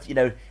kind of,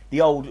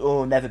 the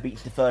old never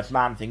beats the first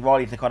man thing.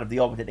 Riley's are kind of the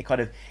opposite. He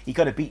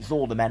kind of beats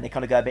all the men. They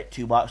kind of go a bit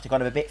too much. They're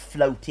kind of a bit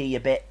floaty, a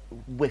bit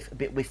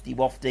wifty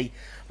wafty.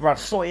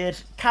 Whereas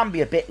Sawyer's can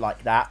be a bit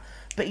like that,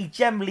 but he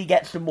generally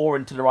gets them more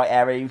into the right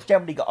area. He's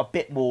generally got a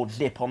bit more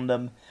zip on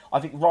them.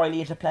 I think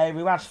Riley is a player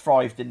who has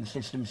thrived in the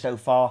system so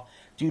far.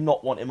 Do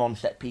not want him on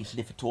set pieces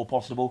if at all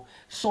possible.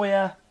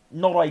 Sawyer,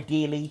 not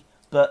ideally,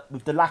 but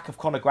with the lack of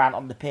Conor Grant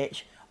on the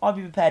pitch, I'd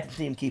be prepared to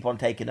see him keep on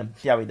taking them.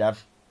 See how he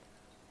does.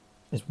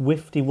 Is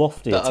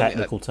wifty-wafty a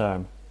technical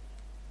term?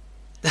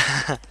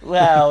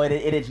 Well, it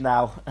is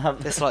now.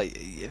 It's like,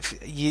 if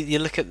you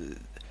look at,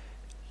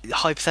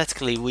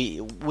 hypothetically, we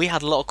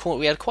had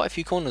we had quite a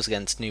few corners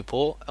against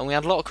Newport, and we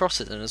had a lot of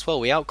crosses in as well.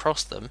 We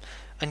outcrossed them,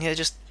 and it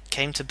just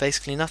came to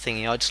basically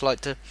nothing. I'd just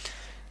like to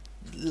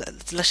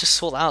let's just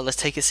sort that out. Let's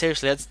take it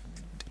seriously.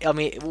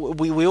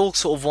 We all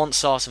sort of want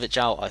Sarcevic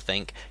out, I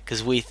think,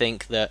 because we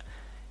think that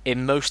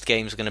in most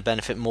games we're going to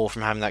benefit more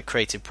from having that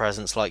creative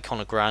presence like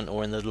Conor Grant,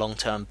 or in the long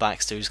term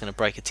Baxter, who's going to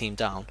break a team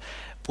down.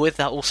 But with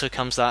that also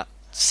comes that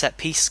set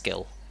piece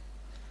skill.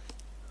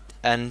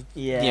 And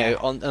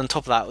on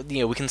top of that,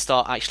 we can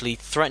start actually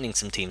threatening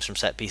some teams from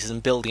set pieces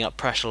and building up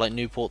pressure like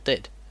Newport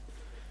did.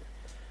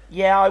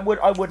 Yeah, I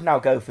would now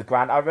go for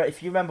Grant.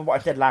 If you remember what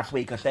I said last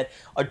week, I said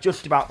I'd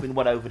just about been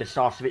won over to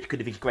Sarcevic because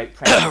of his great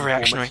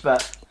reactionary.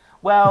 But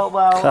what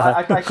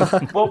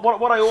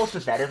I also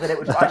said is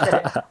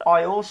that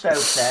I also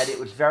said it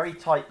was very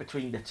tight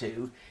between the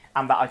two,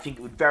 and that I think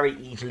it would very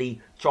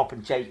easily chop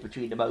and change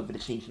between them over the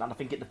season. And I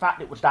think the fact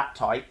it was that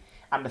tight,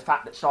 and the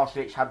fact that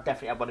Sarcevic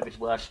definitely had one of his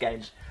worst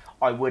games,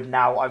 I would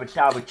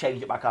say I would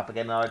change it back up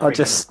again. And I'd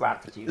just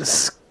Grant for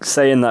Tuesday.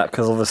 Saying that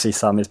because obviously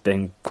Sam is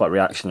being quite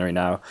reactionary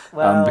now,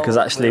 because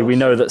actually we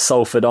know that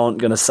Salford aren't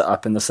going to set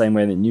up in the same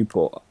way that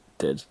Newport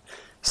did.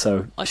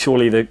 So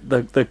surely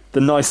the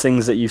nice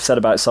things that you've said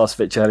about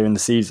Sarcevic earlier in the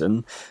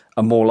season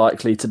are more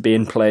likely to be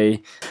in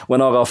play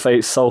when Argyle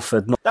face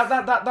Salford.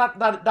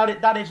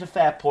 That is a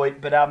fair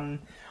point, but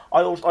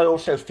I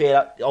also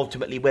feel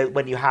ultimately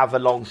when you have a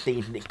long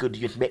season, it's good to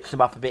just mix them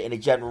up a bit in a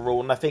general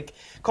rule. And I think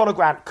Conor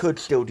Grant could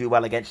still do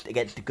well against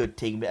a good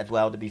team as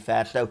well, to be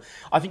fair. So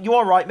I think you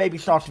are right. Maybe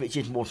Sarcevic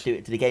is more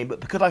suited to the game, but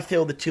because I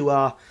feel the two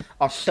are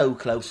so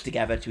close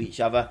together to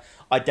each other,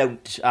 I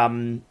don't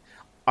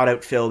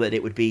feel that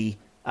it would be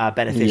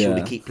beneficial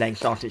to keep playing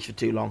Sarcevic for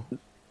too long.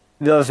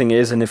 The other thing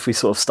is, and if we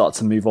sort of start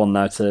to move on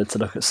now to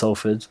look at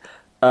Salford,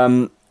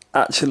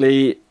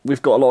 actually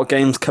we've got a lot of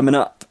games coming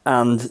up,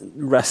 and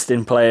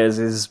resting players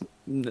is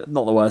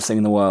not the worst thing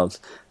in the world.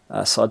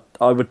 So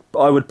I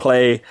would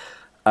play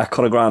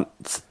Conor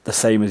Grant the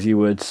same as you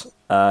would.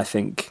 I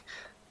think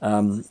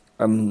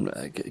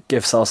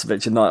give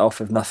Sarcevic a night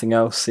off if nothing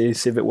else. See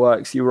if it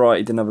works. You're right,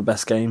 he didn't have a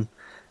best game.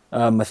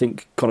 I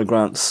think Conor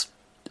Grant's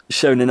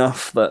shown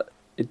enough that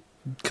it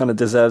kind of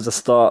deserves a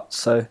start,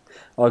 so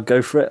I'll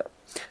go for it.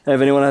 And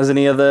if anyone has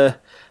any other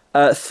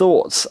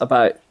thoughts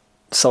about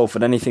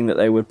Salford, anything that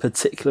they would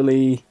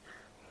particularly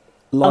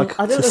like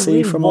to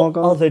see from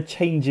Argyle? Other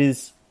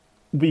changes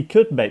we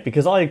could make,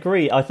 because I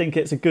agree. I think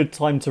it's a good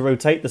time to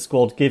rotate the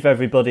squad, give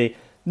everybody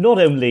not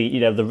only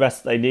the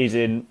rest they need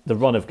in the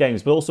run of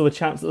games, but also a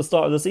chance at the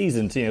start of the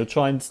season to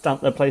try and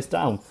stamp their place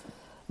down.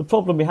 The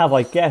problem we have,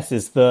 I guess,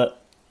 is that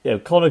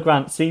Conor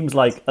Grant seems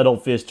like an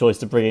obvious choice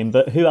to bring in,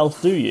 but who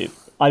else do you?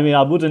 I mean,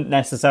 I wouldn't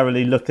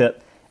necessarily look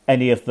at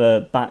any of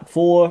the back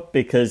four,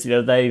 because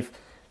they've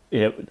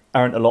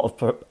earned a lot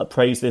of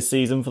praise this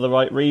season for the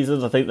right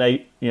reasons. I think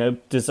they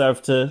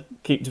deserve to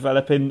keep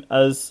developing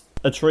as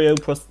a trio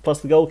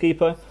plus the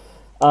goalkeeper.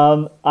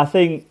 I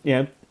think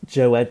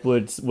Joe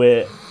Edwards,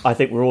 I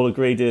think we're all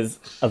agreed is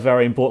a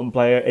very important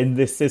player in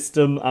this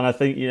system, and I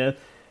think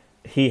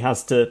he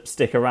has to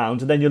stick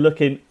around. And then you're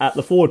looking at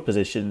the forward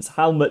positions.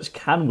 How much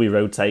can we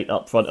rotate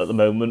up front at the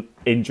moment,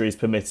 injuries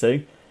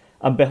permitting?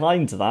 And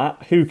behind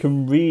that, who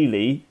can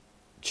really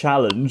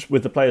challenge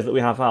with the players that we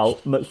have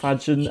out,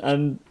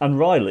 McFadden and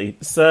Riley?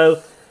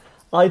 So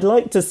I'd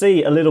like to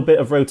see a little bit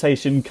of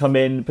rotation come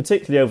in,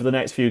 particularly over the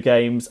next few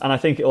games, and I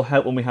think it'll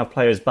help when we have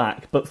players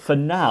back. But for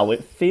now,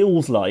 it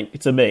feels like,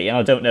 to me, and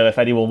I don't know if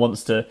anyone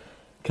wants to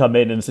come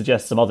in and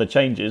suggest some other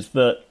changes,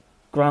 that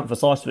Grant for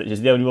Sarcevic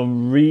is the only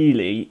one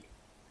really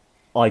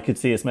I could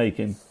see us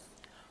making.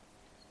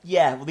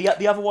 Yeah, well,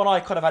 the other one I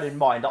kind of had in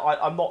mind,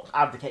 I'm not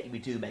advocating we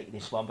do make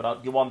this one,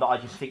 but the one that I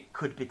just think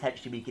could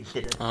potentially be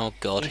considered. Oh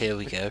God, here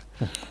we go.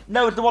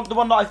 No, the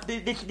one that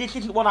this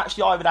isn't the one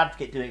actually I would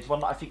advocate doing. It's one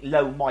that I think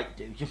Lowe might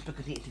do, just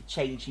because it's a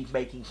change he's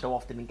making so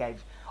often in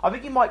games. I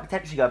think he might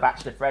potentially go back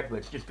to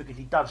Edwards, just because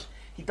he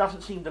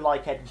doesn't seem to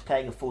like Edwards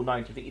playing a full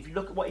 90. I think if you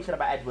look at what he said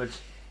about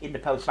Edwards in the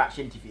post-match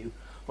interview,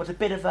 was a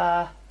bit of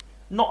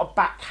not a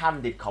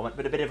backhanded comment,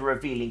 but a bit of a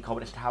revealing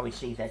comment as to how he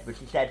sees Edwards.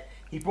 He said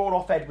he brought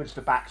off Edwards for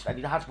Baxter, and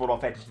he has brought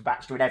off Edwards for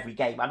Baxter in every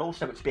game, and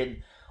also it's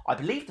been, I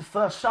believe, the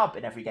first sub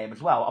in every game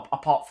as well,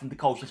 apart from the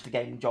Colchester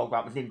game when Joel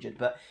Grant was injured,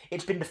 but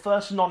it's been the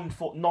first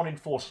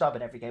non-enforced sub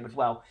in every game as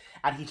well,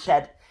 and he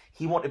said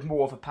he wanted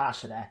more of a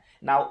passer there.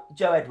 Now,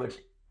 Joe Edwards,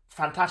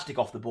 fantastic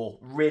off the ball,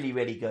 really,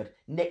 really good.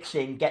 Nicks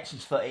in, gets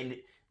his foot in,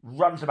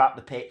 runs about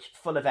the pitch,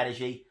 full of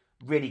energy,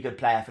 really good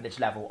player for this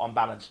level, on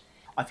balance.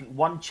 I think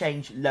one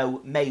change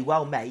Lowe may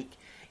well make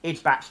is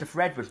Baxter for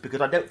Edwards,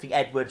 because I don't think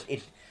Edwards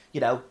is,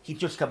 he's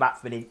just come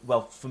back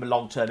from a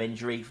long-term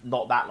injury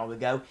not that long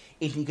ago.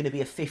 Is he going to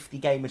be a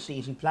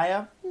 50-game-a-season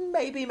player?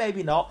 Maybe,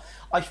 maybe not.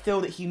 I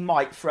feel that he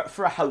might,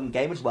 for a home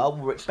game as well,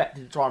 we're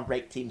expected to try and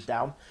break teams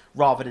down,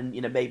 rather than,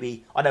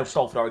 maybe, I know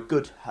Salford are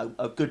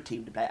a good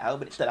team to play at home,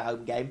 but it's still a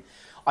home game.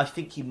 I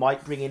think he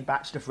might bring in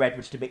Baxter for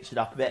Edwards to mix it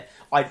up a bit.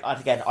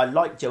 I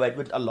like Joe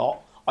Edwards a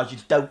lot. I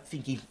just don't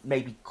think he's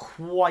maybe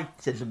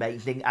quite as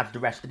amazing as the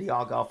rest of the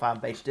Argyle fan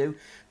base do.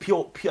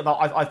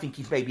 I think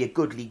he's maybe a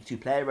good League 2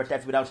 player, whereas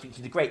everyone else thinks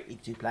he's a great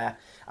League 2 player.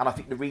 And I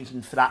think the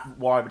reason for that,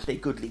 why I would say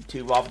good League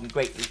 2 rather than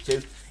great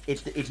League 2,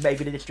 is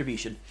maybe the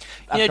distribution.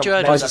 Joe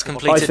Edwards has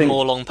completed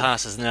more long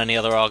passes than any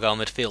other Argyle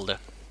midfielder.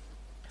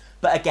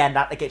 But again,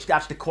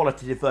 that's the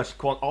qualitative versus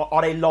quantity.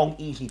 Are they long,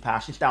 easy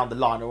passes down the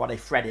line, or are they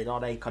threaded?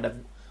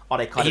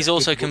 He's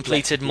also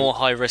completed more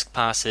high-risk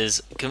passes,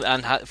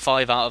 and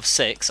 5 out of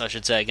 6, I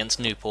should say,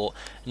 against Newport.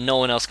 No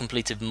one else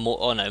completed more.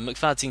 Oh no,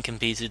 McFadden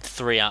completed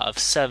 3 out of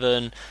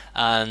 7,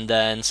 and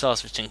then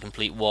Sarcevic didn't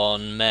complete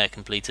 1, Mayer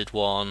completed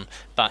 1,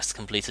 Baxter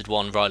completed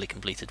 1, Riley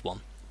completed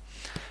 1.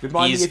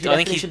 Remind me of your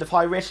definition of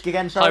high risk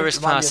again. High-risk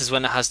passes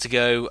when it has to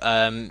go,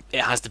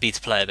 it has to beat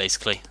a player,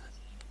 basically.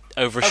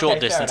 Over a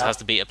short distance, has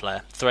to beat a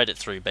player. Thread it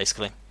through,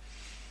 basically.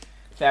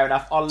 Fair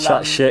enough.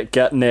 Chat shit,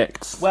 get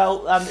nicked.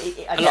 Well,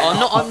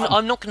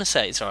 I'm not going to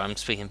say. Sorry, I'm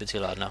speaking a bit too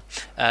loud now.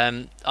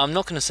 I'm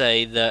not going to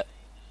say that.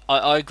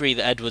 I agree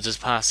that Edwards is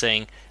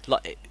passing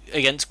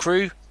against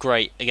Crewe,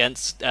 great.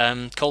 Against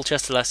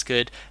Colchester, less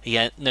good.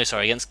 Against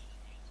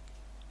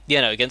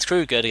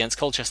Crewe, good. Against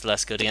Colchester,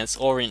 less good. Against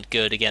Orient,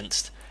 good.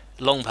 Against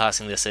long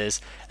passing, this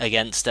is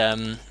against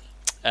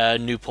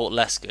Newport,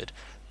 less good.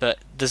 But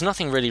there's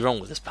nothing really wrong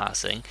with his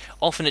passing.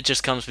 Often it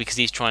just comes because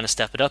he's trying to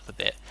step it up a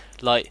bit.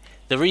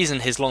 The reason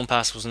his long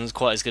pass wasn't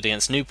quite as good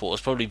against Newport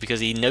was probably because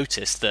he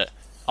noticed that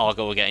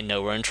Argyle were getting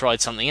nowhere and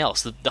tried something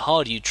else. The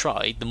harder you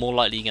try, the more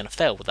likely you're going to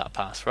fail with that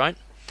pass, right?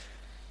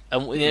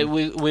 And we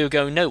were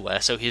going nowhere,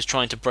 so he was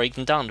trying to break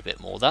them down a bit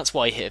more. That's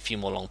why he hit a few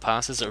more long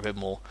passes that are a bit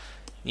more,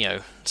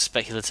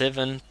 speculative,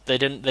 and they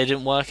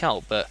didn't work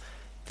out. But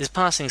his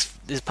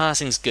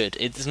passing's good.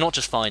 It's not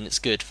just fine; it's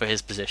good for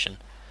his position.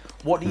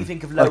 What do you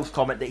think of Lowe's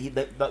comment that he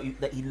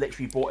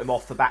literally brought him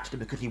off for Baxter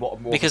because he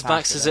wanted more? Because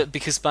Baxter's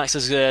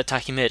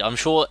attacking mid. I'm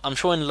sure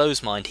in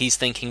Lowe's mind he's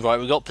thinking, right,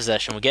 we got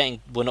possession,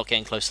 we're not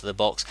getting close to the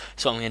box.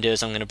 So what I'm going to do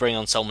is I'm going to bring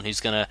on someone who's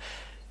going to.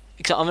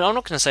 I mean, I'm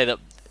not going to say that.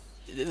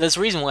 There's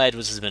a reason why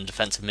Edwards has been a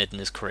defensive mid in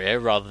his career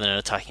rather than an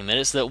attacking mid.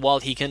 It's that while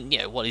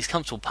he's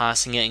comfortable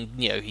passing it, and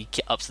he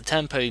ups the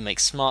tempo, he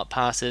makes smart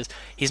passes.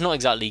 He's not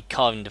exactly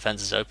carving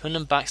defenses open,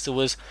 and Baxter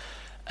was.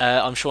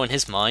 I'm sure in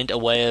his mind, a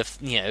way of,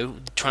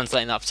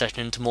 translating that possession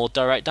into more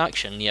direct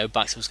action.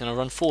 Baxter was going to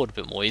run forward a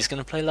bit more. He's going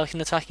to play like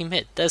an attacking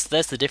mid. There's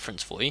the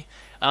difference for you.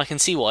 And I can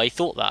see why he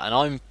thought that. And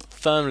I'm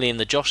firmly in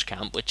the Josh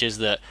camp, which is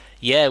that,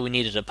 we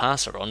needed a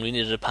passer on. We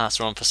needed a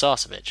passer on for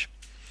Sarcevic.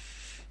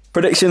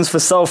 Predictions for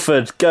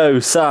Salford. Go,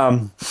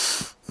 Sam.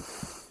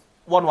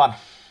 1-1.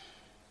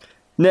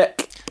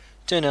 Nick.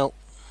 2-0.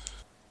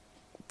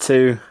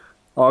 To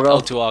Argyle. Oh,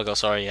 to Argyle,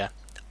 sorry, yeah.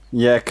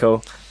 Yeah,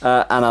 cool.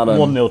 And Adam.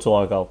 1-0 to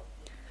Argyle.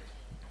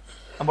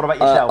 And what about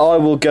yourself? I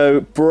will go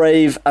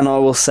brave and I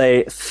will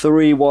say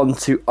 3-1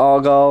 to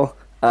Argyle,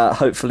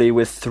 hopefully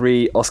with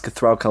 3 Oscar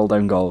Threlkeld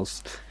own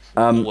goals.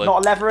 Not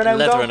a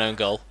Leathern own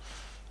goal?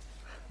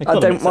 I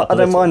don't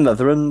mind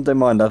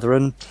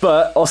Leathern,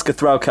 but Oscar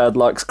Threlkeld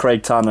likes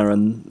Craig Tanner,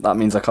 and that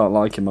means I can't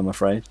like him, I'm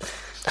afraid.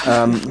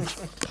 I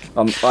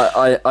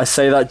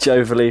say that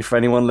jovially for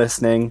anyone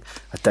listening.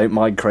 I don't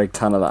mind Craig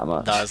Tanner that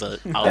much. That is an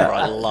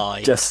outright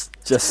lie. Just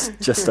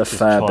a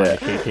fair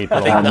bit. I think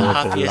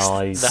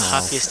the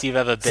happiest you've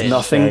ever been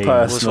nothing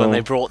personal. Was when they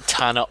brought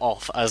Tanner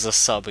off as a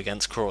sub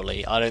against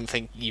Crawley. I don't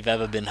think you've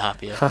ever been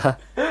happier.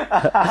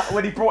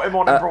 When he brought him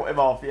on and brought him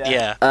off,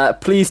 yeah.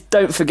 Please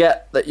don't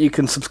forget that you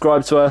can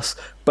subscribe to us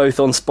both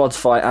on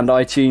Spotify and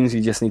iTunes. You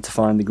just need to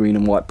find the Green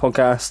and White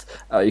podcast.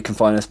 You can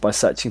find us by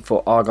searching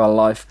for Argyle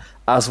Life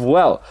as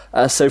well.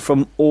 So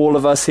from all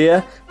of us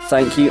here,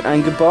 thank you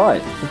and goodbye.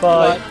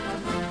 Goodbye.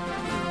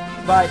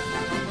 Bye.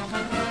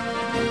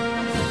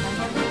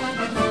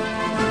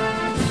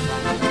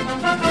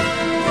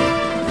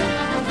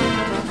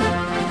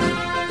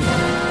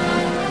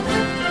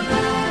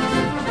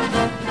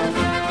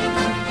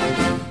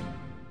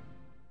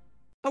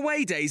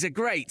 Away days are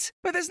great,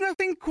 but there's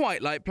nothing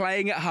quite like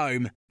playing at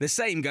home. The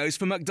same goes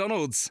for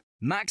McDonald's.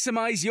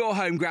 Maximise your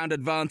home ground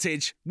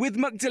advantage with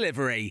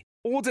McDelivery.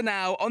 Order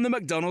now on the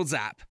McDonald's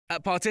app.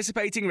 At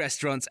participating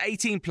restaurants,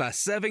 18 plus,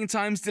 serving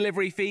times,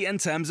 delivery fee and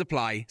terms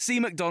apply. See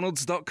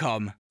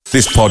mcdonalds.com.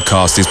 This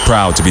podcast is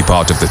proud to be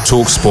part of the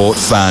TalkSport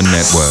Fan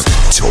Network.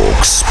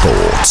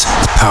 TalkSport.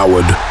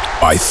 Powered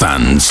by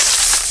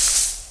fans.